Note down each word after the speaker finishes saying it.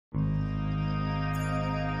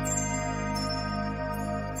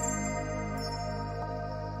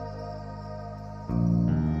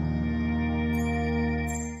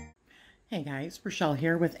Hey guys, Rachele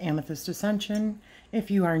here with Amethyst Ascension. If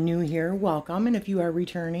you are new here, welcome, and if you are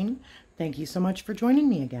returning, thank you so much for joining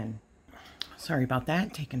me again. Sorry about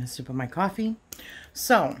that, taking a sip of my coffee.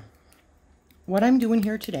 So, what I'm doing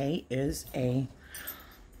here today is a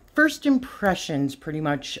first impressions, pretty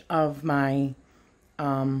much, of my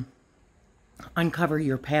Uncover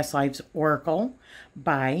Your Past Lives Oracle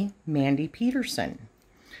by Mandy Peterson.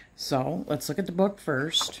 So, let's look at the book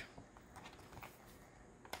first.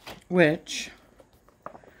 Which,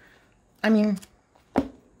 I mean,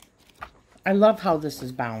 I love how this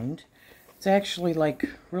is bound. It's actually like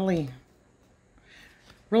really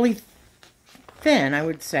thin, I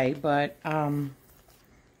would say, but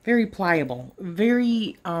very pliable.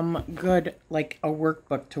 Very good, like a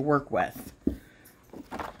workbook to work with.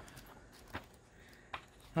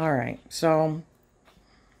 Alright, so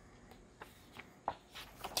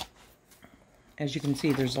as you can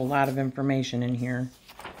see, there's a lot of information in here.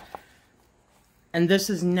 And this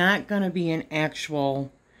is not going to be an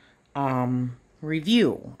actual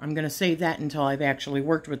review. I'm going to save that until I've actually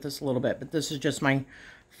worked with this a little bit. But this is just my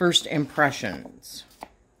first impressions.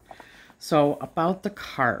 So, about the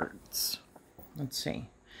cards. Let's see.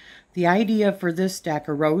 The idea for this deck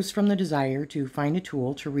arose from the desire to find a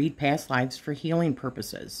tool to read past lives for healing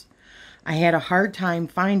purposes. I had a hard time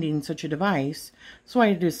finding such a device, so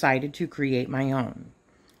I decided to create my own.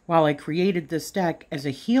 While I created this deck as a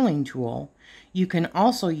healing tool, you can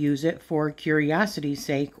also use it for curiosity's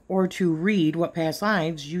sake or to read what past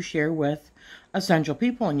lives you share with essential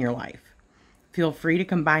people in your life. Feel free to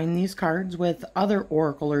combine these cards with other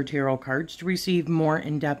oracle or tarot cards to receive more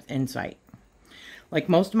in-depth insight. Like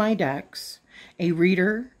most of my decks, a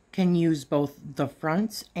reader can use both the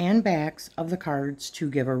fronts and backs of the cards to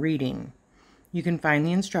give a reading. You can find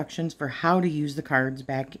the instructions for how to use the cards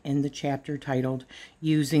back in the chapter titled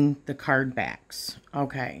Using the Card Backs.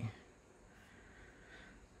 Okay.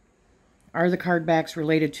 Are the card backs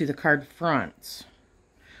related to the card fronts?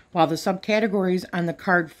 While the subcategories on the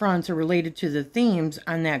card fronts are related to the themes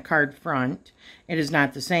on that card front, it is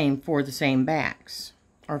not the same for the same backs,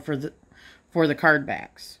 or for the card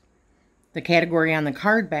backs. The category on the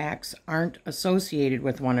card backs aren't associated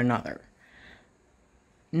with one another.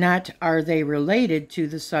 Not are they related to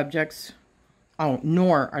the subjects,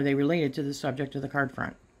 nor are they related to the subject of the card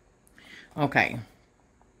front. Okay.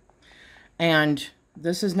 And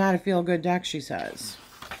this is not a feel-good deck, she says.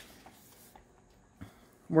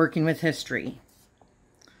 Working with history.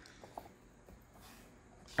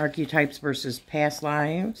 Archetypes versus past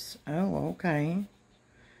lives. Oh, okay.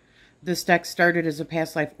 This deck started as a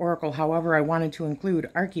past life oracle. However, I wanted to include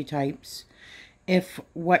archetypes if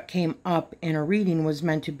what came up in a reading was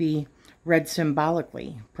meant to be read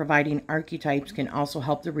symbolically. Providing archetypes can also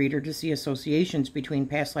help the reader to see associations between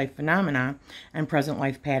past life phenomena and present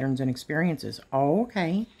life patterns and experiences. Oh,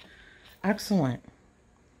 okay. Excellent.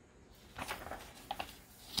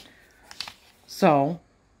 So,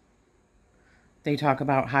 they talk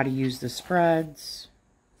about how to use the spreads.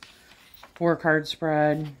 4-card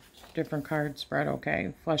spread. Different card spread.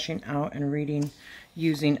 Okay. Fleshing out and reading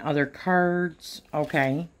using other cards.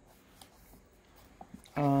 Okay.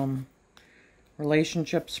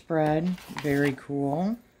 Relationship spread. Very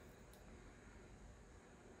cool.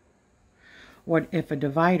 What if a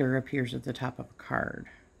divider appears at the top of a card?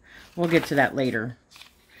 We'll get to that later,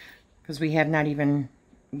 because we have not even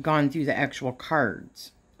gone through the actual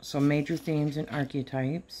cards. So major themes and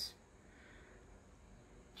archetypes.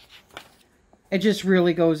 It just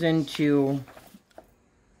really goes into,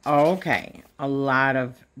 okay, a lot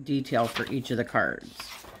of detail for each of the cards.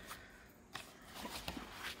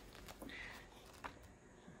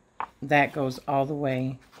 That goes all the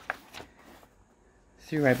way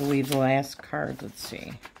through, I believe, the last card. Let's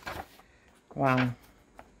see. Wow.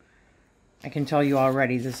 I can tell you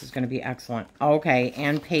already this is going to be excellent. Okay,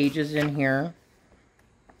 and pages in here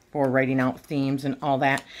for writing out themes and all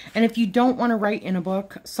that. And if you don't want to write in a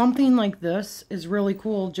book, something like this is really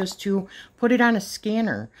cool, just to put it on a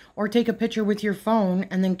scanner or take a picture with your phone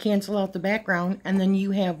and then cancel out the background, and then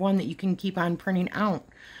you have one that you can keep on printing out.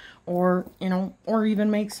 Or, you know, or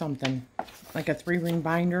even make something like a 3-ring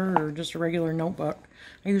binder or just a regular notebook.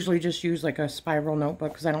 I usually just use like a spiral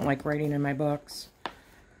notebook because I don't like writing in my books.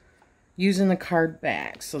 Using the card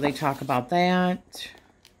backs. So they talk about that.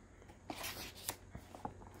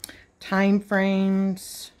 Time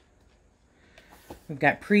frames. We've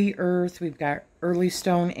got pre-Earth. We've got early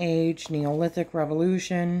Stone Age, Neolithic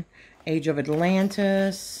Revolution, Age of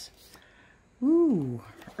Atlantis. Ooh,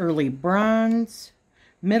 early Bronze,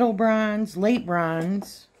 Middle Bronze, Late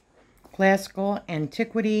Bronze, Classical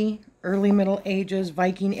Antiquity, Early Middle Ages,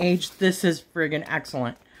 Viking Age. This is friggin'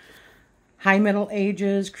 excellent. High Middle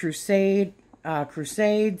Ages, Crusades,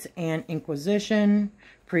 and Inquisition.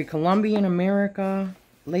 Pre-Columbian America.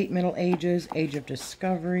 Late Middle Ages, Age of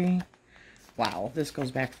Discovery. Wow, this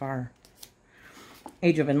goes back far.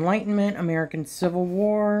 Age of Enlightenment, American Civil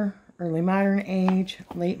War, Early Modern Age,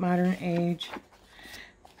 Late Modern Age.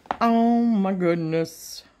 Oh my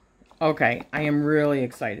goodness. Okay, I am really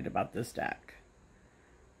excited about this deck.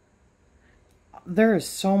 There is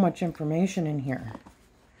so much information in here.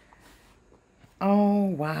 Oh,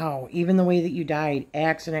 wow. Even the way that you died.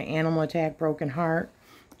 Accident, animal attack, broken heart,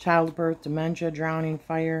 childbirth, dementia, drowning,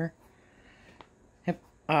 fire,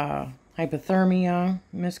 hypothermia,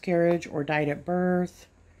 miscarriage, or died at birth,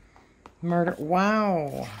 murder.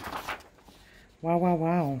 Wow. Wow, wow,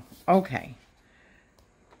 wow. Okay.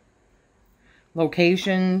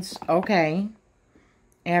 Locations. Okay.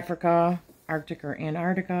 Africa, Arctic or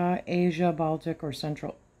Antarctica, Asia, Baltic or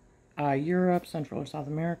Central Europe, Central or South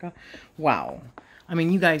America. Wow. I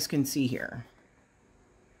mean, you guys can see here.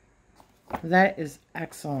 That is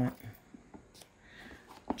excellent.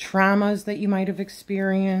 Traumas that you might have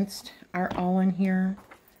experienced are all in here.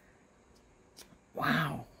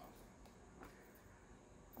 Wow.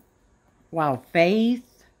 Wow.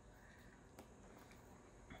 Faith.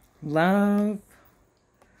 Love.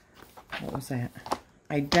 What was that?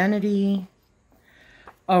 Identity.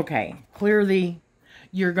 Okay. Clearly,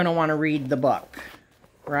 you're going to want to read the book,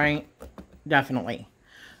 right? Definitely.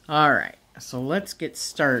 All right. So let's get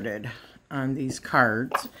started on these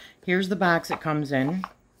cards. Here's the box it comes in,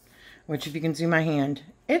 which if you can see my hand,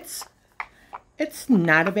 it's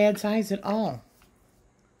not a bad size at all.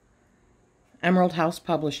 Emerald House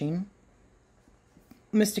Publishing.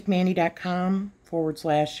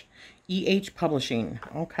 mysticmandy.com/EH Publishing.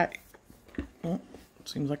 Okay. Oh,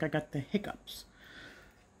 seems like I got the hiccups.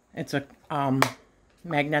 It's a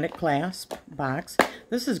magnetic clasp box.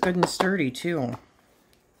 This is good and sturdy too.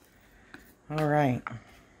 All right.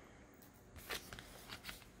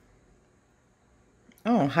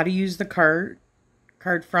 Oh, how to use the card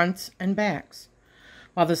fronts and backs.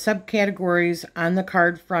 While the subcategories on the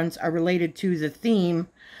card fronts are related to the theme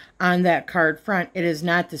on that card front, it is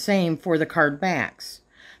not the same for the card backs.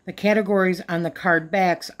 The categories on the card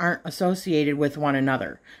backs aren't associated with one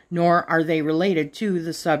another, nor are they related to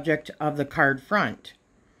the subject of the card front.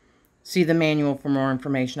 See the manual for more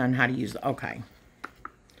information on how to use it. Okay.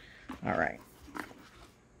 All right.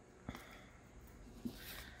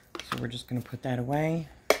 So we're just going to put that away.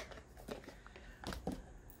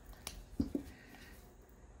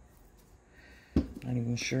 Not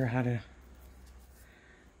even sure how to...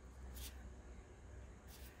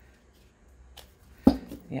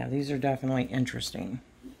 Yeah, these are definitely interesting.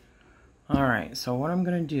 All right, so what I'm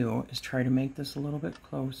going to do is try to make this a little bit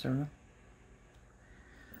closer.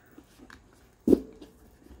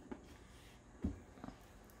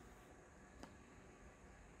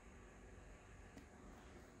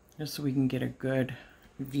 Just so we can get a good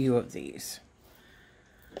view of these.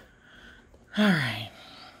 All right.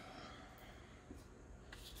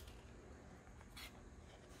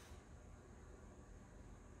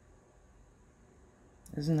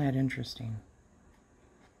 Isn't that interesting?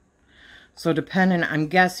 So depending, I'm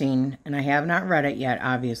guessing, and I have not read it yet,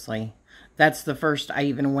 obviously. That's the first I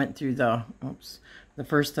even went through the, the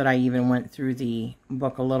first that I even went through the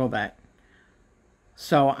book a little bit.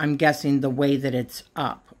 So I'm guessing the way that it's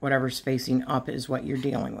up, whatever's facing up is what you're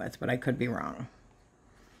dealing with, but I could be wrong.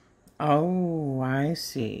 Oh, I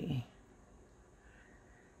see.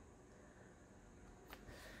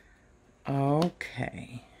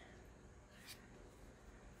 Okay.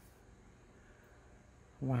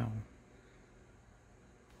 Wow.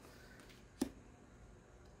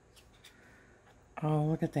 Oh,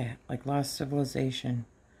 look at that. Like lost civilization.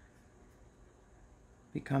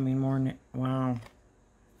 Becoming more... Wow.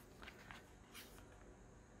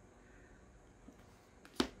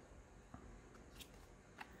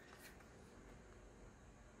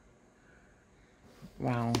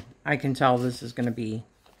 Wow. I can tell this is going to be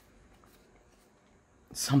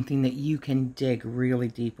something that you can dig really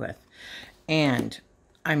deep with. And,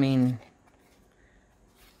 I mean,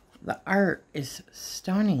 the art is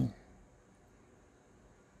stunning.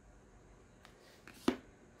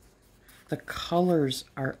 The colors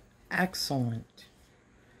are excellent.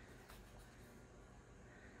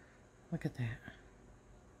 Look at that.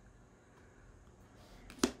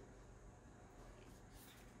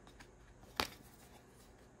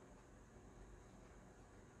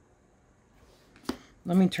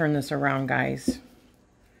 Let me turn this around, guys.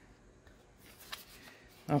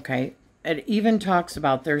 Okay. It even talks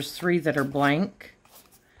about there's 3 that are blank.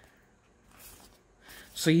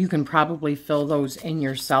 So you can probably fill those in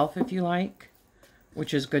yourself if you like,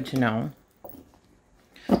 which is good to know.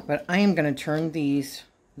 But I am going to turn these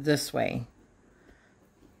this way.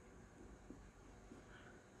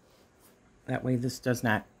 That way this does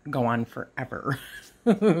not go on forever.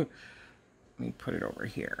 Let me put it over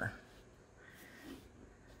here.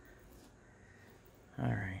 All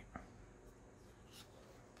right.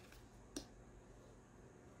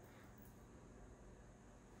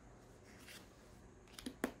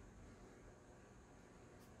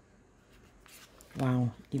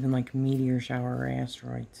 Wow, even like meteor shower or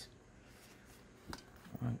asteroids.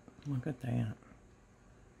 Look at that.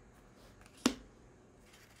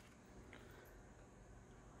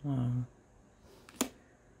 Wow.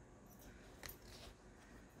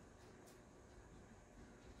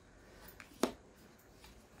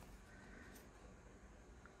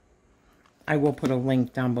 I will put a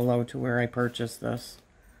link down below to where I purchased this.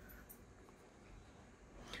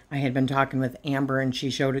 I had been talking with Amber and she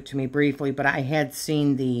showed it to me briefly, but I had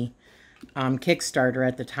seen the Kickstarter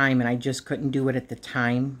at the time and I just couldn't do it at the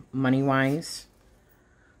time, money-wise.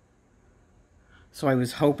 So I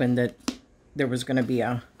was hoping that there was going to be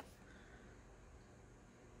a...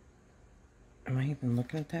 Am I even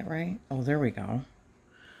looking at that right? Oh, there we go.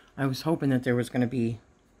 I was hoping that there was going to be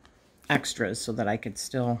extras so that I could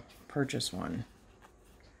still purchase one.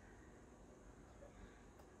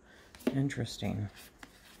 Interesting.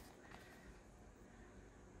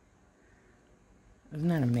 Isn't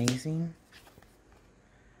that amazing?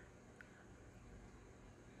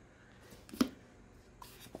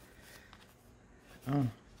 Oh.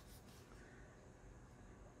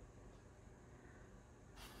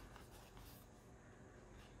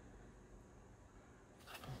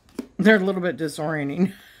 They're a little bit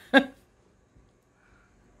disorienting.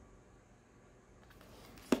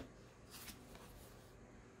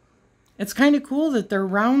 It's kind of cool that they're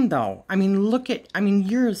round, though. I mean, look at... I mean,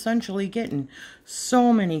 you're essentially getting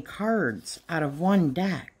so many cards out of one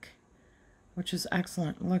deck, which is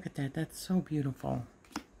excellent. Look at that. That's so beautiful.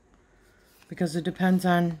 Because it depends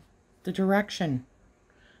on the direction.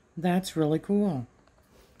 That's really cool.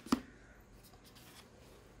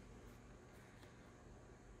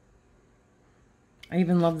 I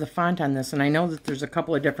even love the font on this, and I know that there's a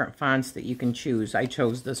couple of different fonts that you can choose. I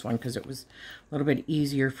chose this one because it was a little bit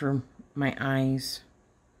easier for my eyes.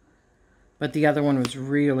 But the other one was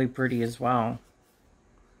really pretty as well.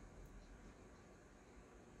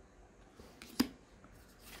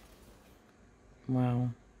 Wow.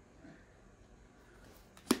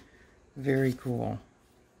 Very cool.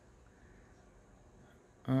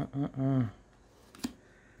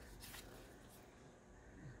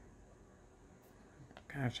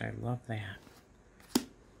 Gosh, I love that.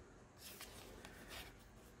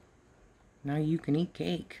 Now you can eat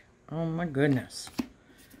cake. Oh my goodness.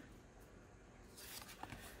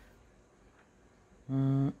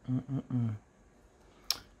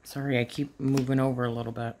 Sorry, I keep moving over a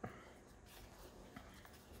little bit.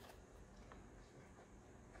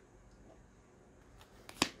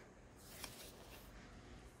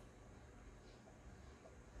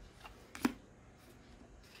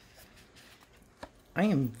 I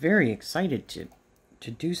am very excited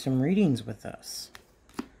to do some readings with this.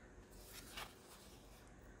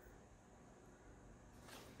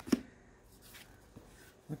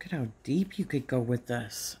 Look at how deep you could go with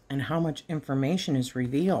this and how much information is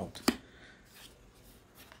revealed.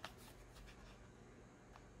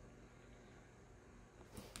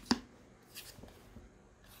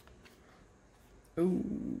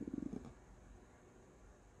 Ooh.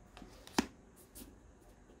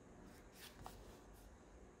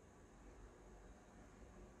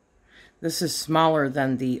 This is smaller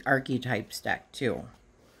than the Archetypes deck too,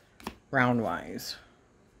 round-wise.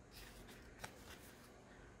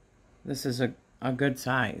 This is a good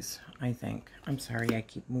size, I think. I'm sorry, I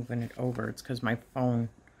keep moving it over. It's because my phone,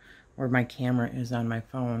 or my camera is on my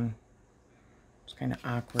phone. It's kind of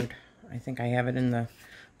awkward. I think I have it in the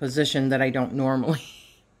position that I don't normally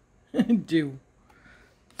do.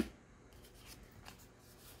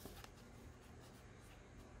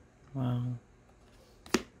 Wow.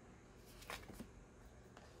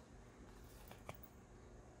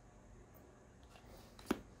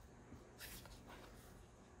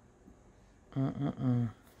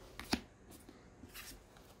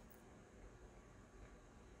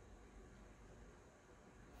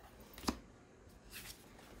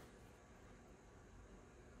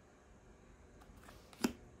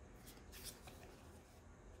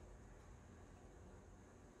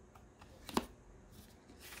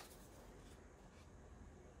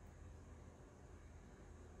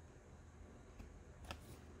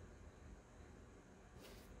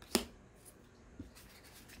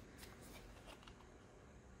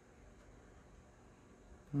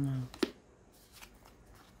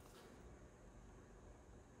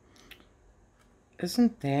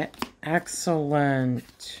 Isn't that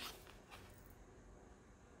excellent?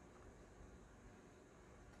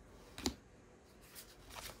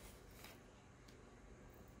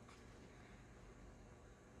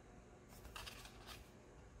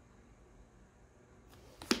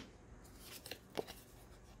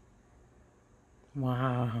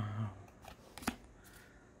 Wow.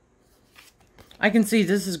 I can see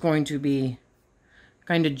this is going to be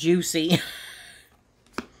kind of juicy.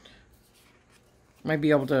 Might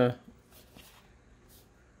be able to...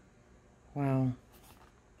 Wow.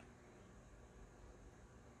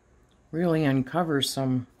 Really uncover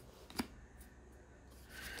some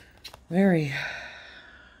very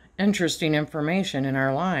interesting information in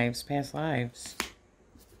our lives, past lives.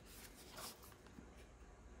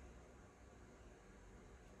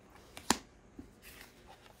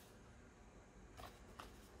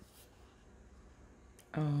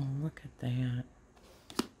 Oh, look at that.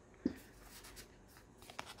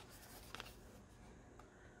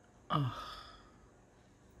 Oh.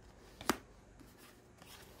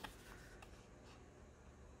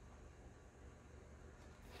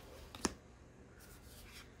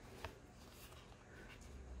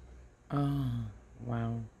 Oh,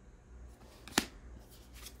 wow.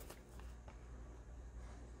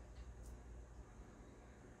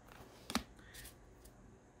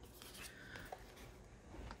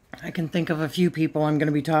 I can think of a few people I'm going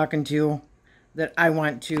to be talking to that I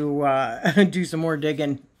want to do some more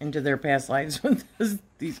digging into their past lives with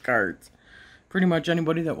these cards. Pretty much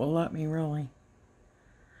anybody that will let me, really.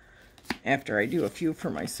 After I do a few for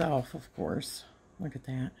myself, of course. Look at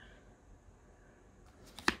that.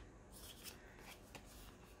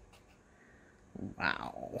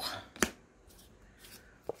 Wow.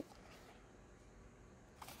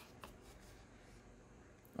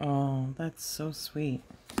 Oh, that's so sweet.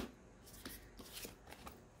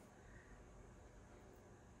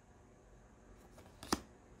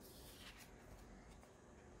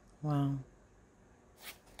 Wow.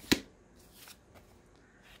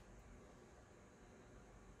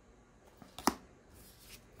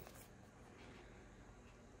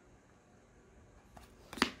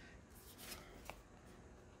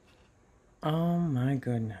 Oh my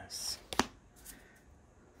goodness.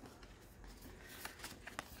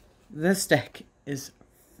 This deck is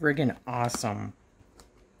friggin' awesome.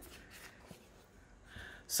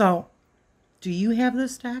 So, do you have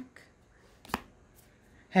this deck?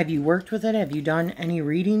 Have you worked with it? Have you done any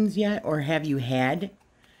readings yet? Or have you had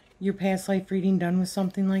your past life reading done with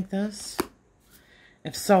something like this?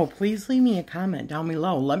 If so, please leave me a comment down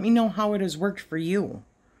below. Let me know how it has worked for you.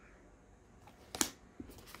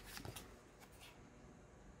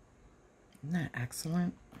 Isn't that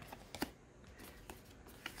excellent?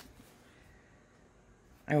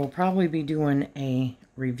 I will probably be doing a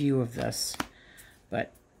review of this.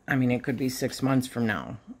 But, I mean, it could be 6 months from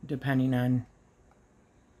now, depending on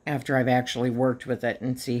after I've actually worked with it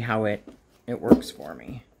and see how it works for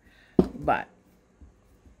me. But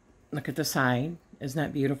look at the side. Isn't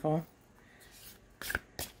that beautiful?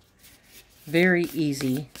 Very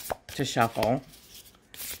easy to shuffle.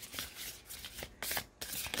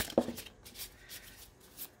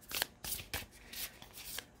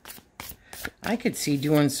 I could see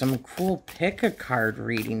doing some cool pick-a-card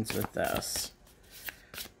readings with this.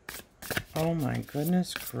 Oh my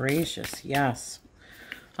goodness gracious, yes.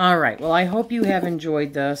 All right, well, I hope you have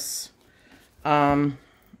enjoyed this. And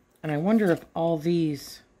I wonder if all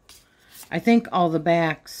these, I think all the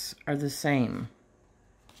backs are the same.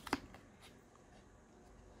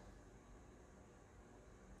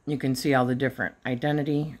 You can see all the different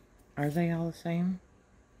identity. Are they all the same?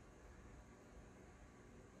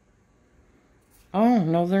 Oh,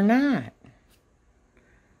 no, they're not.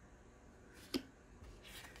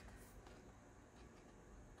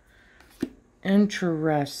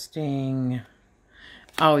 Interesting.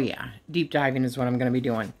 Oh, yeah. Deep diving is what I'm going to be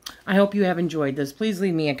doing. I hope you have enjoyed this. Please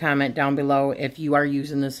leave me a comment down below if you are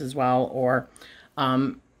using this as well, or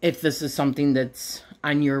if this is something that's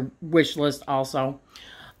on your wish list also.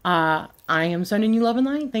 I am sending you love and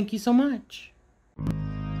light. Thank you so much.